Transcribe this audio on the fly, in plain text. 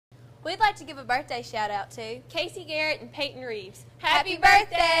We'd like to give a birthday shout out to Casey Garrett and Peyton Reeves. Happy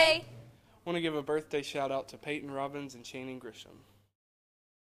birthday! Want to give a birthday shout out to Peyton Robbins and Channing Grisham.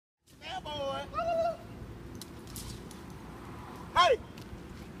 Yeah, boy. Hey,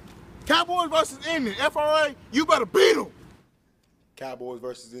 Cowboys versus Indians, FRA, you better beat them. Cowboys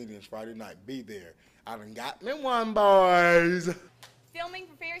versus Indians Friday night. Be there. I done got me one, boys. Filming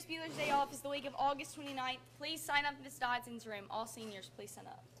for Ferris Bueller's Day Off is the week of August 29th. Please sign up in Miss Dodson's room. All seniors, please sign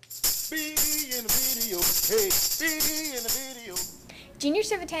up. Be in the video. Hey, be in the video. Junior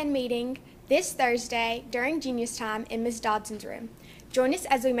Civitan meeting this Thursday during Genius Time in Ms. Dodson's room. Join us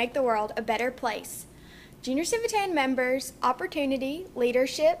as we make the world a better place. Junior Civitan members, opportunity,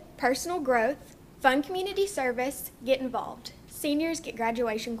 leadership, personal growth, fun community service, get involved. Seniors get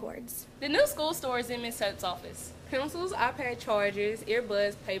graduation cords. The new school store is in Ms. Hutt's office. Pencils, iPad chargers,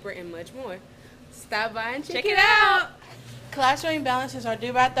 earbuds, paper, and much more. Stop by and check it out. Classroom balances are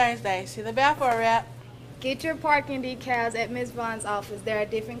due by Thursday. See the bell for a wrap. Get your parking decals at Ms. Vaughn's office. There are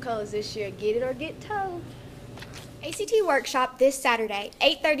different colors this year. Get it or get towed. ACT workshop this Saturday,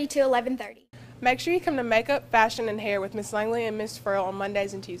 8:30 to 11:30. Make sure you come to makeup, fashion, and hair with Miss Langley and Miss Furl on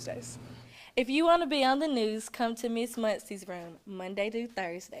Mondays and Tuesdays. If you want to be on the news, come to Miss Muncie's room, Monday through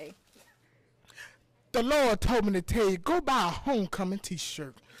Thursday. The Lord told me to tell you, go buy a homecoming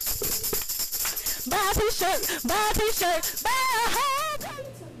t-shirt. Buy a t-shirt, buy a t-shirt, buy a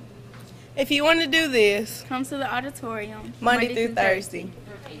homecoming. If you want to do this, Come to the auditorium. Monday through Thursday.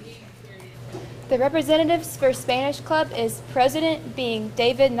 The representatives for Spanish Club is President being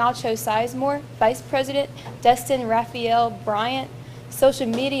David Nacho Sizemore, Vice President Dustin Raphael Bryant, Social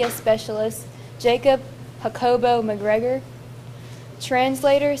Media Specialist Jacob Jacobo McGregor,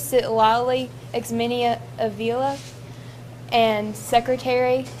 Translator Sitlali Exminia Avila, and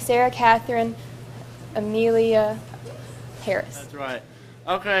Secretary Sarah Catherine Amelia Harris. That's right.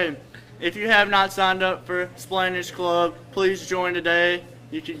 Okay, if you have not signed up for Spanish Club, please join today.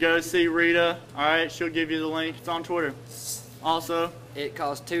 You can go see Rita. All right, she'll give you the link. It's on Twitter. Also, it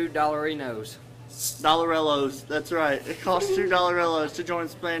costs $2 Dollarellos. That's right. It costs $2 to join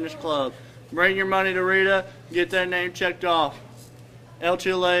Spanish Club. Bring your money to Rita. Get that name checked off. El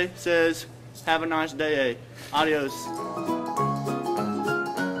Chile says, have a nice day. Adios.